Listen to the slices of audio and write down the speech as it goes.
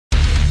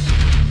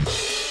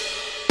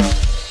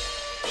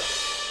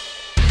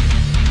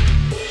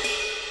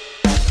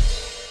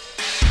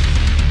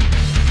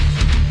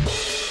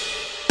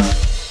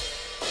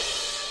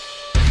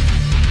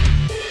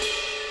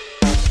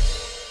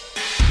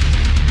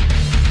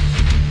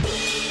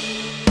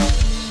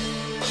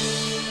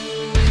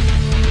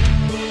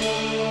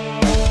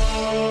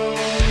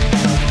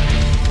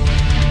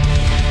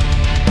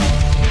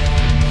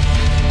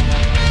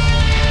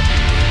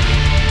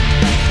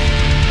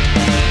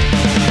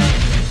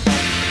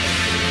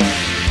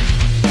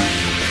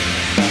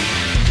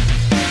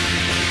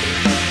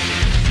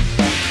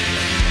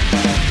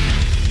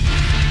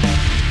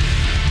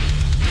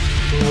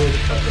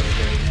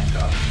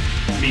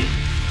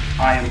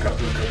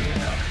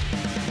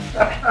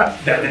You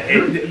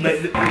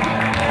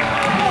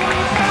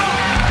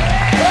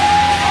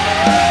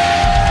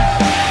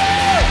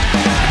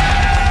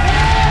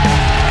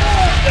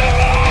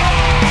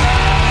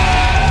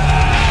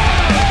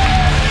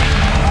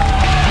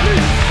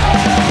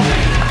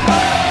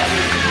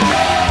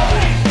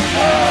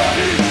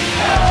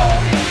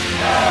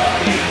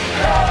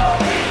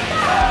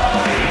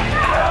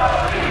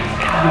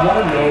want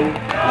to know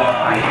what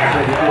I have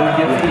been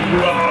gifted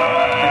with?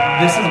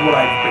 This is what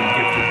I've been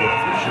gifted with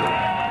for sure.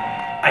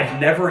 I've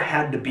never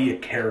had to be a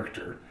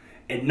character,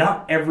 and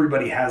not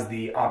everybody has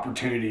the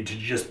opportunity to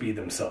just be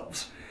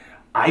themselves.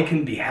 I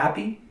can be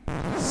happy.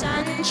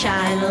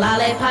 Sunshine,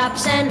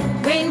 lollipops,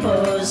 and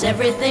rainbows,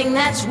 everything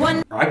that's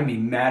one. Or I can be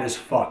mad as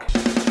fuck.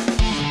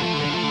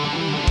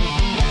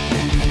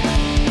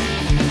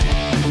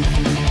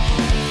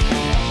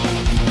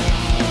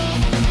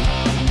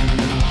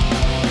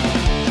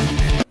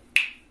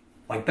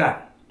 Like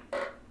that,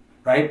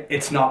 right?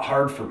 It's not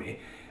hard for me.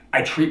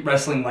 I treat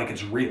wrestling like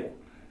it's real.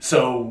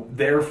 So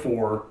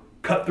therefore,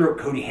 Cutthroat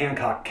Cody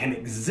Hancock can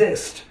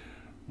exist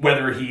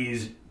whether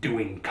he's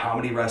doing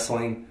comedy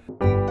wrestling,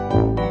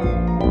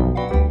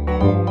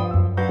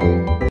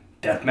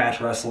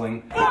 deathmatch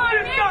wrestling,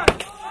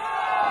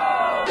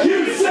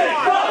 You say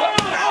fuck!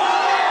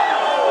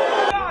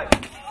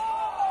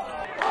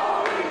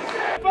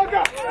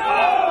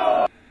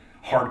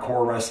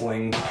 hardcore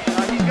wrestling,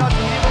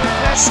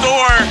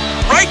 Store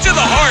right to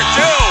the heart,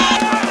 too!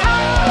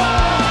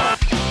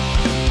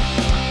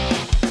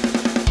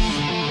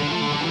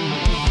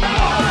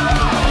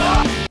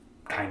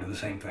 kind of the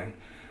same thing,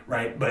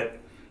 right? But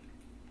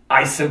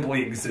I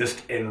simply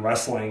exist in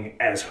wrestling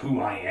as who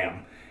I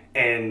am.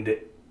 And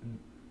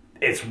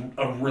it's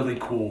a really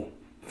cool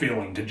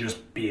feeling to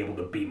just be able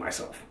to be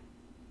myself.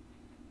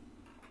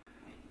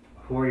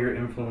 Who are your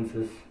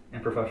influences in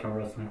professional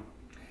wrestling?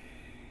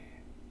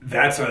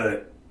 That's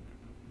a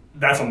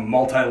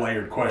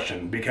multi-layered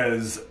question,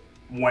 because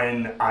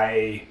when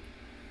I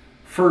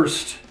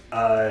first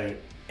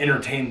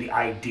entertained the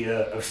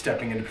idea of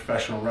stepping into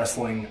professional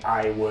wrestling,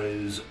 I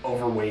was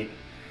overweight,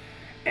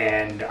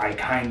 and I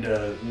kind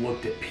of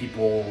looked at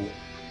people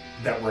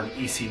that were in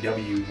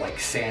ECW like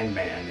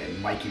Sandman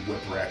and Mikey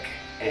Whipwreck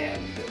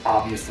and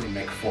obviously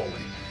Mick Foley.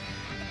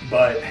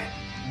 But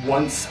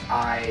once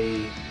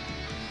I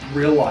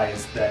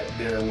realized that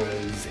there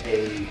was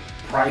a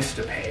price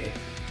to pay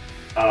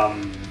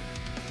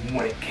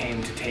when it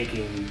came to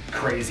taking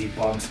crazy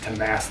bumps to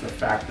mask the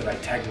fact that I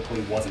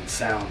technically wasn't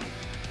sound,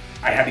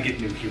 I had to get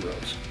new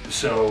heroes.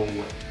 So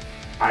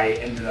I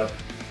ended up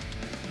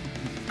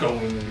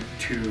going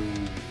to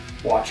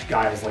watch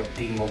guys like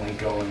Dean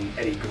Malenko and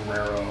Eddie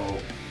Guerrero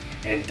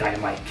and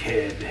Dynamite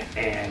Kid,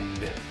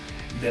 and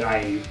then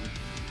I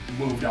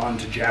moved on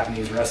to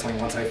Japanese wrestling.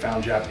 Once I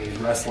found Japanese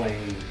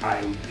wrestling,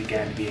 I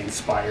began to be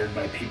inspired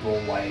by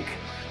people like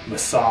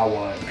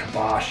Misawa, and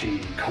Kabashi,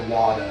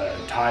 Kawada,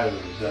 and Taiyo,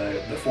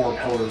 the four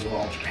pillars of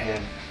All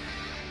Japan,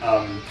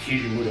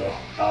 Kijimuto,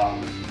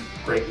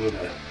 Great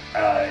Muda.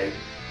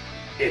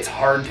 It's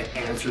hard to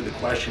answer the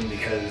question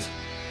because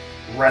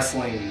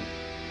wrestling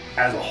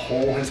as a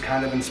whole has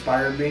kind of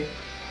inspired me,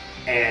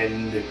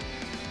 and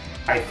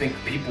I think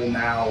people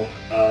now,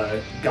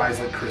 guys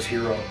like Chris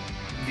Hero,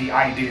 the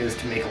idea is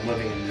to make a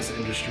living in this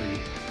industry,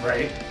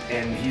 right?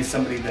 And he's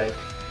somebody that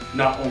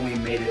not only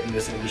made it in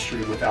this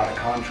industry without a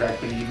contract,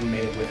 but he even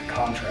made it with a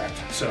contract.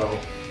 So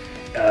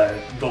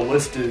the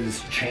list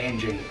is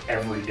changing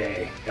every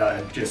day.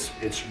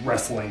 It's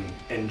wrestling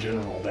in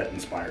general that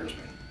inspires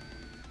me.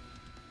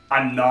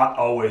 I'm not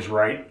always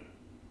right.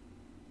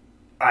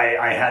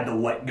 I had to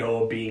let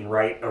go of being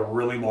right a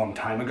really long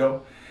time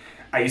ago.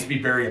 I used to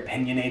be very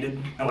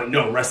opinionated. I'm like,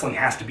 no, wrestling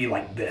has to be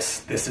like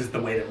this. This is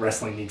the way that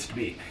wrestling needs to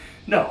be.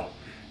 No,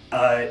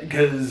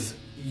 because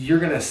you're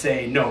gonna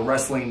say, no,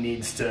 wrestling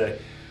needs to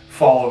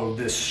follow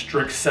this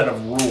strict set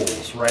of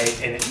rules,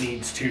 right? And it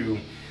needs to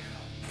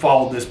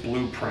follow this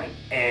blueprint.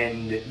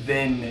 And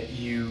then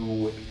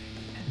you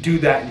do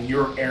that in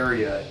your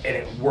area and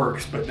it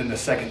works, but then the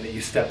second that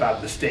you step out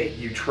of the state,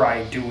 you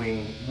try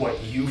doing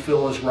what you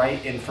feel is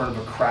right in front of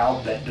a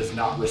crowd that does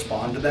not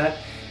respond to that,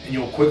 and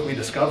you'll quickly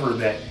discover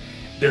that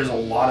there's a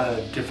lot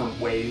of different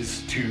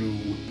ways to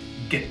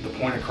get the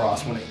point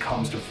across when it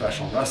comes to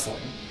professional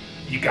wrestling.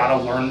 You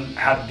gotta learn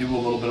how to do a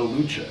little bit of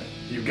lucha.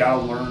 You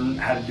gotta learn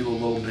how to do a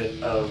little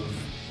bit of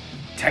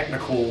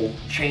technical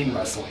chain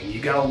wrestling.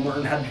 You gotta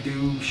learn how to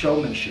do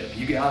showmanship.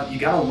 You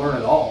gotta learn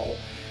it all,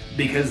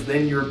 because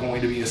then you're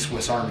going to be a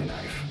Swiss Army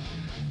knife.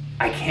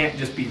 I can't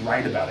just be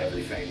right about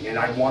everything, and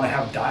I want to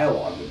have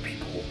dialogue with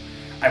people.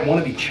 I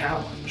want to be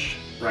challenged,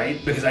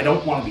 right? Because I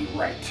don't want to be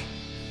right.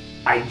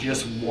 I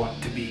just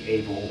want to be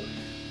able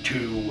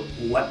to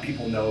let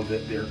people know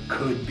that there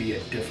could be a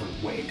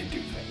different way to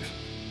do things.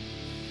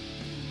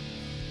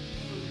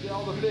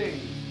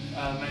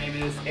 My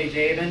name is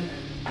AJ Aben,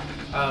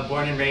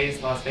 born and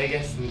raised Las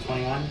Vegas. I'm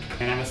 21,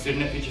 and I'm a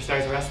student at Future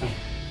Stars of Wrestling.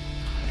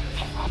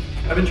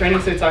 I've been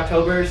training since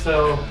October,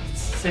 so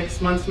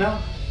 6 months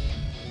now.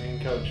 Main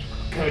coach.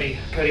 Cody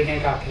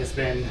Hancock has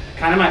been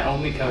kind of my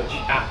only coach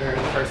after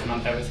the first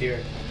month I was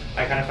here.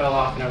 I kind of fell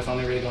off and I was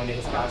only really going to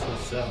his classes,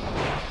 so.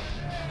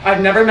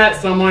 I've never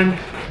met someone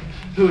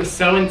who is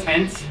so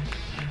intense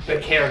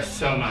but cares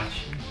so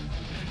much.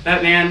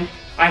 That man,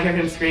 I hear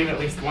him scream at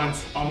least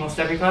once, almost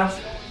every class,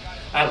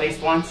 at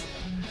least once,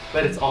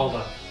 but it's all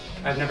love.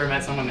 I've never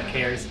met someone that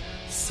cares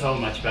so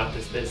much about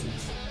this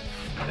business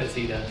as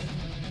he does.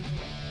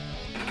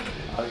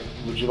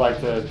 Would you like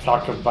to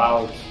talk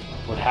about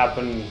what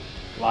happened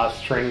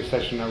last training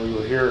session that we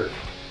were here?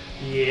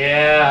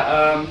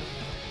 Yeah,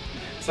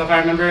 so if I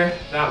remember,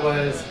 that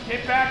was...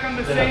 Get back on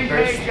the same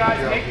page, guys.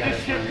 Make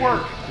this shit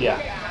work.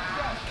 Yeah.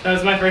 That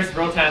was my first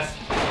drill test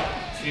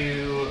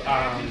to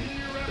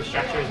the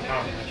structures of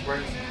how the match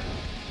works.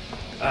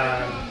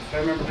 If I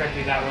remember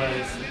correctly, that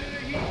was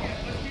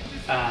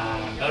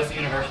the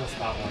universal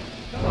spot one.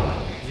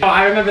 Oh,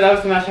 I remember that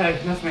was the match I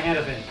messed my hand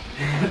up in.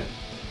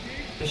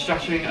 The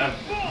structuring of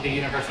the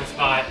universal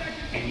spot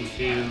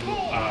into,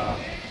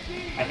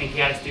 I think he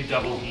had us do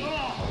double heat,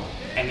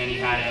 and then he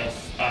had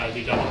us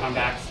do double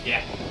comebacks,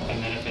 yeah,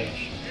 and then a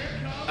finish.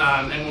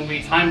 And when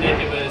we timed it,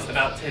 it was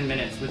about 10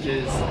 minutes, which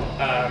is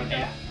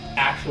an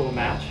actual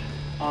match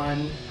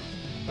on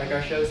like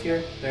our shows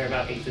here. They're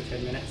about 8 to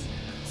 10 minutes.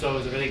 So it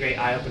was a really great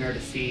eye-opener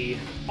to see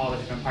all the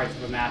different parts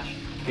of a match,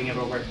 being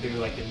able to work through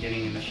like the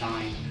beginning and the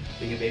shine,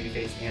 being a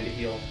babyface and a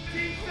heel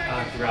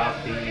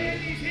throughout the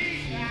heat,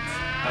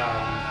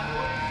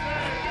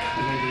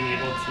 and then being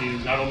able to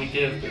not only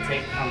give, but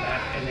take a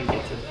comeback and then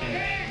get to the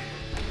finish.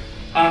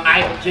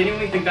 I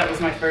genuinely think that was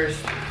my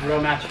first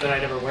real match that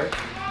I'd ever worked.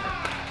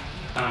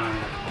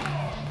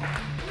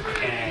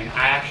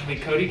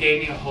 And Cody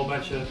gave me a whole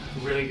bunch of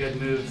really good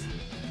moves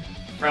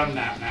from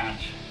that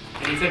match.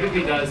 And he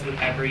typically does with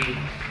every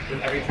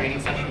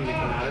training session we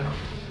come out of.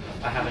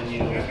 I have a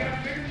new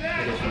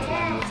addition to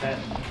my moveset.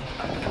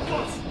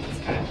 It's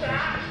kind of cool.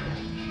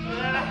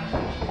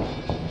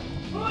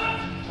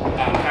 If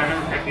I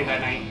remember correctly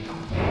that night,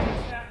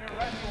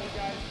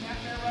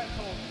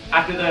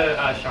 after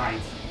the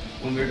shines,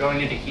 when we were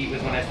going into heat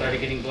was when I started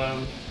getting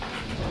blown.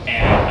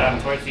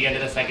 And towards the end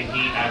of the second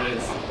heat, I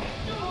was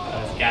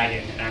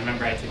gagging. And I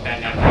remember I took that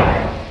neck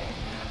breaker.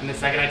 And the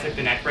second I took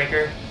the neck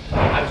breaker,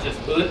 I was just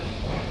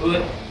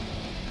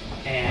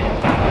and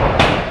in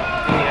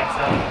the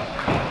XL,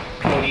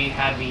 Cody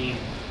had me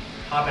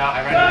hop out.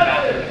 I ran to the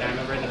bathroom, and I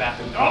remember in the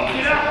bathroom. Oh,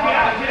 get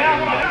out!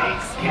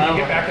 Can you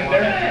get back in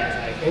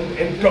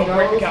there? Go,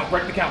 break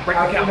the count.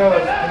 Come here.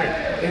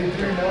 In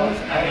 3 months,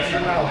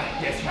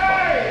 Yes, you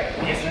fucking can.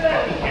 Yes, you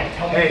fucking can.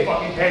 Tell me you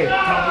fucking can.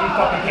 Tell me you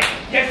fucking can.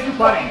 Yes, you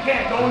fucking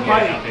can. Go and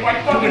get it.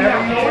 Right fucking now.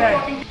 Go and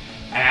fucking.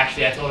 And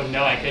actually, I told him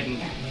no, I couldn't.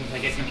 He was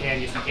like, yes, you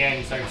can. Yes, you can.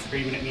 He started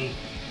screaming at me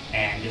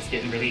and just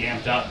getting really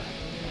amped up.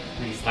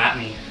 And he slapped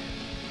me.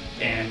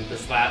 And the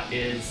slap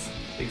is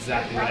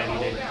exactly what I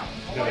needed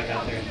to go back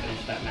out there and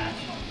finish that match.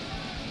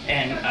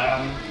 And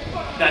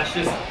that's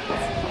just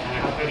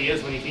kind of how he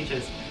is when he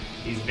teaches.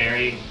 He's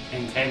very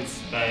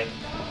intense, but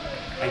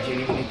I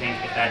genuinely think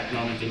if that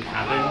moment didn't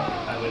happen,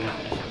 I wouldn't have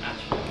finished the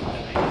match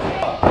that night.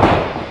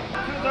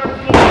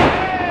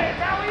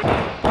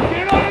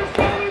 Get on his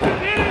shoulders and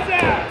hit his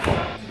ass!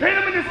 Pin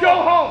him and just go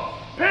home!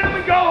 Pin him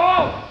and go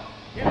home!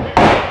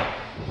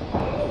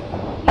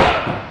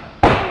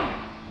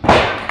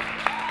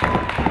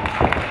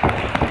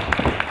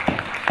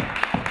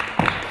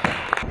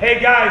 Hey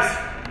guys,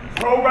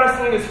 pro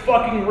wrestling is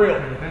fucking real.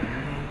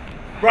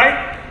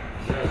 Right?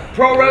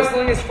 Pro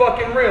wrestling is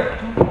fucking real.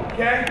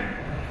 Okay?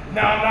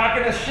 Now I'm not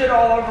gonna shit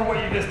all over what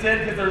you just did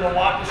because there's a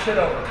lot to shit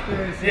over.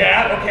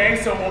 Yeah, okay,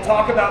 so we'll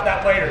talk about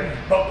that later.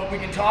 But what we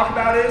can talk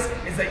about is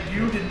that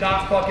you did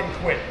not fucking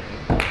quit.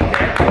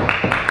 Okay?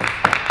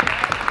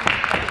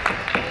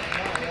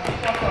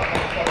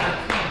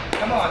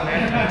 Come on,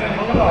 man.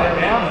 Come on,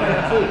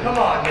 man. Come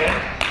on, man.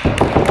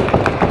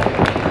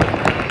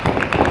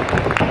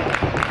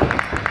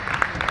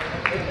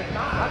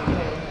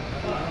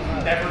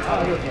 Never tell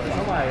me if you can't.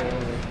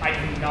 I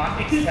do not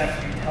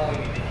accept you telling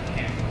me that you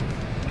can't.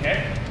 Okay?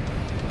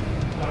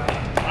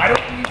 I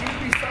don't need you to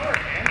be sorry,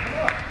 man. Come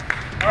on.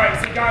 Alright,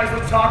 so guys,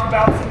 let's talk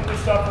about some of this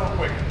stuff real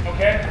quick.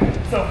 Okay?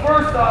 So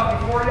first off,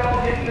 before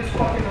y'all get in this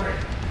fucking ring,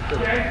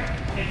 okay?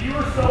 If you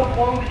are so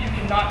blown that you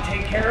cannot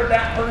take care of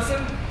that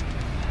person,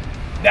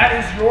 that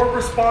is your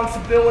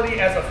responsibility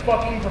as a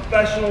fucking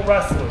professional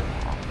wrestler.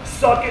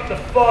 Suck it the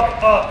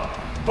fuck up,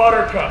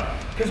 Buttercup.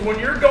 Because when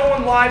you're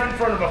going live in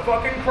front of a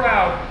fucking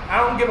crowd, I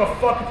don't give a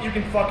fuck if you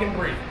can fucking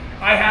breathe.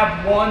 I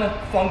have one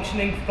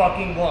functioning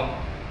fucking lung,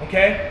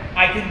 okay?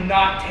 I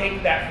cannot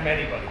take that from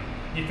anybody.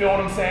 You feel what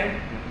I'm saying?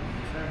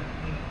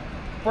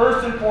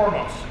 First and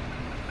foremost,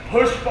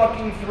 push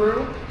fucking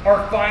through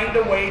or find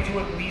a way to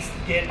at least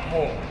get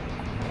home.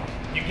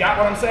 You got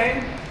what I'm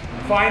saying?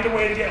 Find a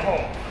way to get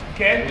home,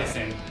 okay?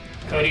 Listen,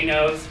 Cody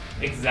knows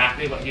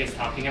exactly what he is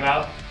talking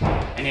about,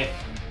 and if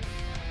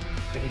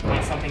he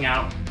points something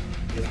out,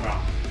 it's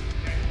wrong.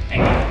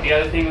 And the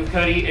other thing with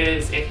Cody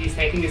is if he's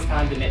taking his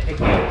time to nitpick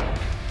you,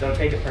 don't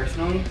take it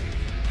personally,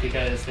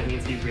 because that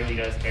means he really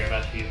does care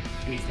about you,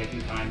 and he's taking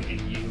time in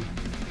you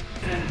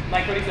And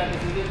like Cody said,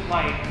 this isn't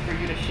like for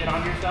you to shit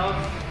on yourself.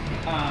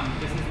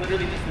 This is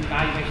literally just an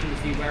evaluation to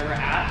see where we're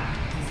at,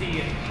 to see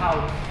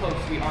how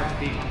close we are to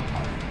being on the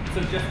card.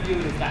 So just view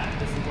it as that.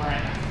 This is where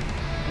I'm at.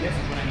 And this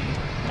is what I need to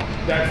work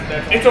on.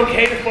 That's it's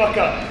okay to fuck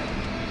up.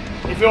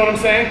 You feel what I'm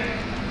saying?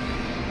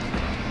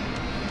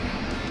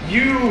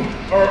 You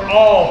are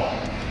all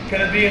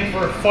gonna be in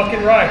for a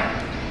fucking ride.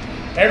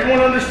 Everyone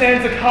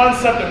understands the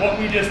concept of what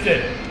we just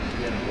did.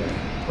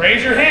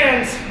 Raise your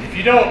hands if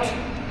you don't.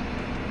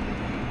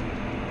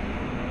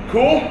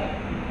 Cool?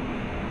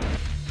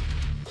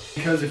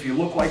 Because if you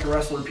look like a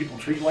wrestler, people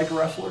treat you like a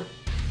wrestler.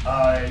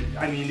 I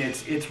mean,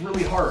 it's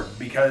really hard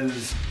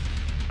because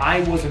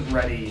I wasn't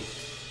ready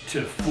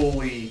to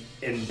fully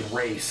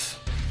embrace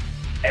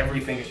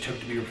everything it took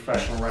to be a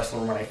professional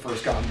wrestler when I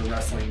first got into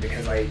wrestling,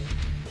 because I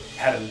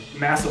had a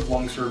massive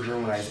lung surgery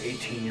when I was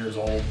 18 years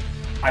old.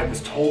 I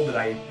was told that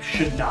I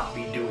should not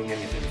be doing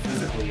anything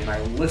physically, and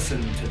I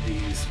listened to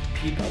these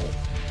people.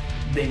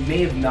 They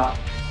may have not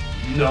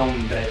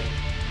known that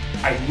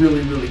I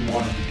really, really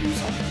wanted to do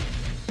something.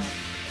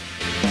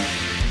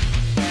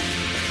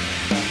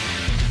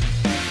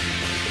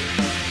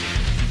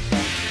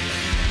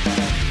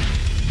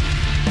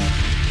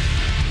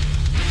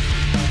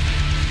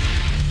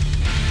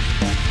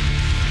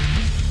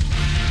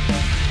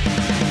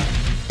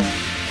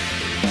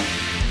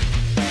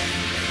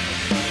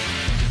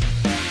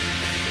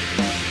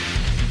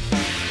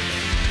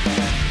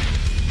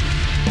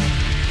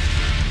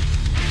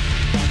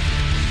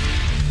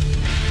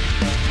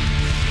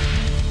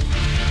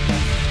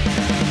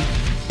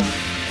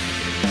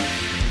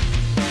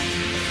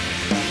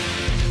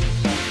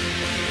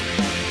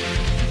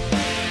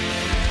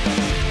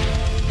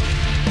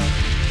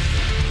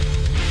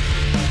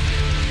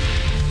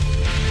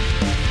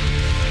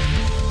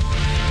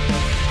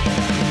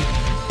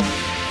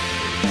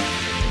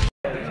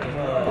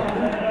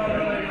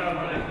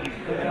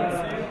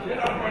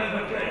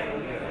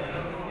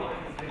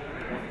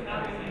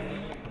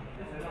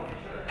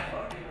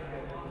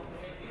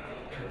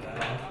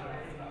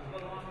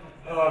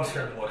 Oh, I'm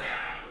scared to look.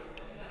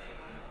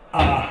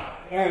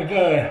 Very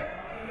good.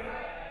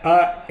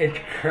 It's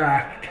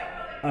cracked.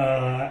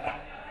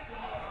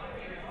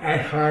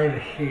 I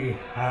started to see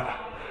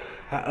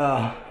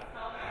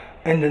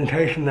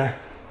indentation there.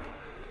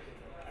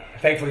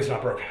 Thankfully, it's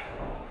not broken.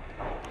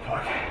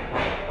 Fuck.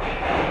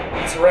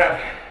 It's a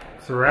wrap.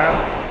 It's a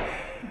wrap.